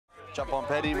Jump on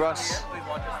Paddy, Russ.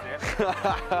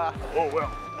 Oh, well.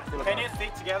 Can you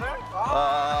stick together?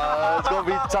 It's gonna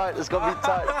be tight. It's gonna be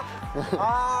tight.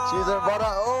 Cheese and butter.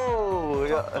 Oh,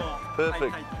 yeah.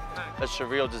 Perfect. It's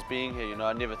surreal just being here. You know,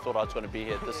 I never thought I was going to be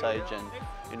here at this age, and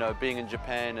you know, being in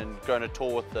Japan and going to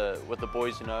tour with the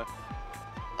boys. You know,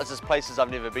 it's just places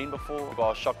I've never been before. I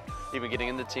was shocked even getting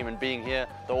in the team and being here.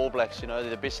 The All Blacks, you know,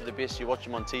 they're the best of the best. You watch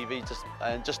them on TV,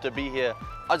 just to be here,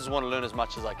 I just want to learn as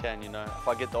much as I can. You know, if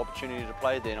I get the opportunity to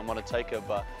play, then I want to take it.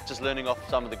 But just learning off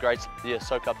some of the greats, yeah,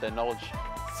 soak up their knowledge.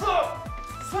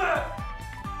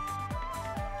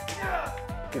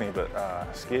 Getting a bit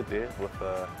scared there with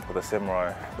the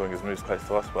samurai doing his moves close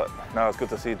to us, but now it's good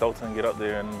to see Dalton get up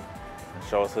there and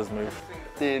show us his move.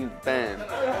 Then bam. Oh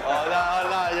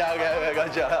no, yeah, okay,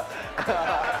 gotcha.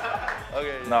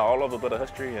 Okay. Yeah. No, I love a bit of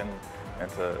history and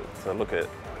to look at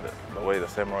the way the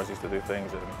samurais used to do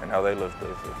things and how they lived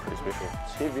is pretty special.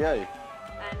 It's heavy, eh?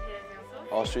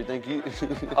 Oh, sweet, thank you.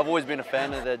 I've always been a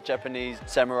fan of the Japanese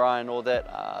samurai and all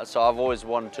that, so I've always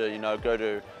wanted to, you know, go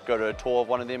to a tour of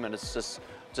one of them, and it's just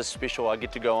special. I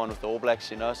get to go on with the All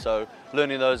Blacks, you know, so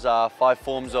learning those 5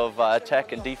 forms of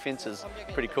attack and defense is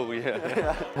pretty cool,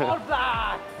 yeah. All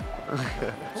Black!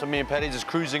 So me and Paddy just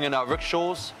cruising in our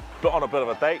rickshaws. But on a bit of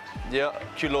a date. Yeah,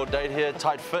 cute little date here,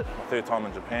 tight fit. Third time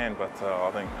in Japan, but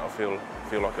I feel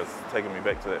like it's taking me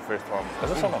back to that first time.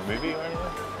 Is this on a movie or anything?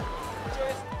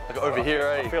 Like over here,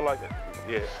 eh? I feel like it,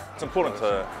 yeah. It's important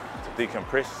to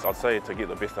decompress. I'd say to get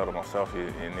the best out of myself, you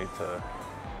need to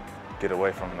get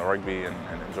away from the rugby and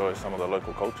enjoy some of the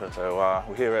local culture. So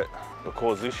we're here at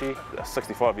Bakor Sushi,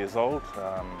 65 years old.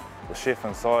 The chef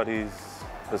inside,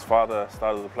 his father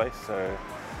started the place, so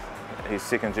he's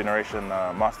second generation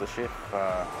master chef.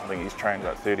 I think he's trained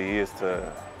about 30 years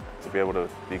to be able to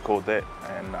be called that,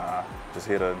 and just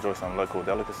here to enjoy some local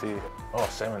delicacy. Oh,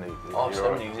 salmon eggs. Oh, you're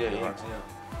salmon right. eggs, yeah, You're eggs, right. yeah.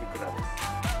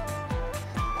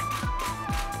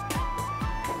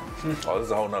 Oh, this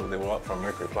is a whole nother level up from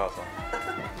Mercury Plaza.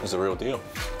 It's a real deal.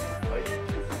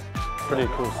 Pretty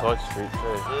cool side street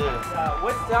too. Yeah.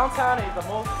 West downtown is the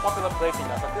most popular place in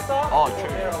Asakusa. Oh, so true.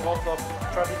 there are lots of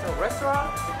traditional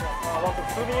restaurants, lots of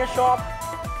souvenir shops.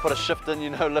 Put a shift in, you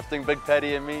know, lifting Big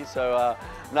Paddy and me. So,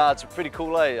 no, it's pretty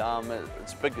cool, eh?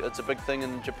 It's a big thing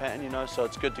in Japan, you know. So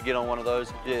it's good to get on one of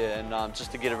those, yeah, and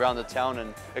just to get around the town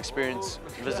and experience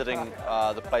visiting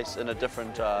the place in a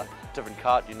different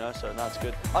cart, you know. So, no, it's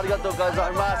good. Arigatou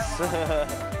gozaimasu.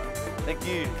 Thank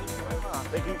you.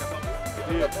 Thank you.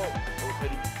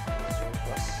 Thank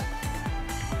you.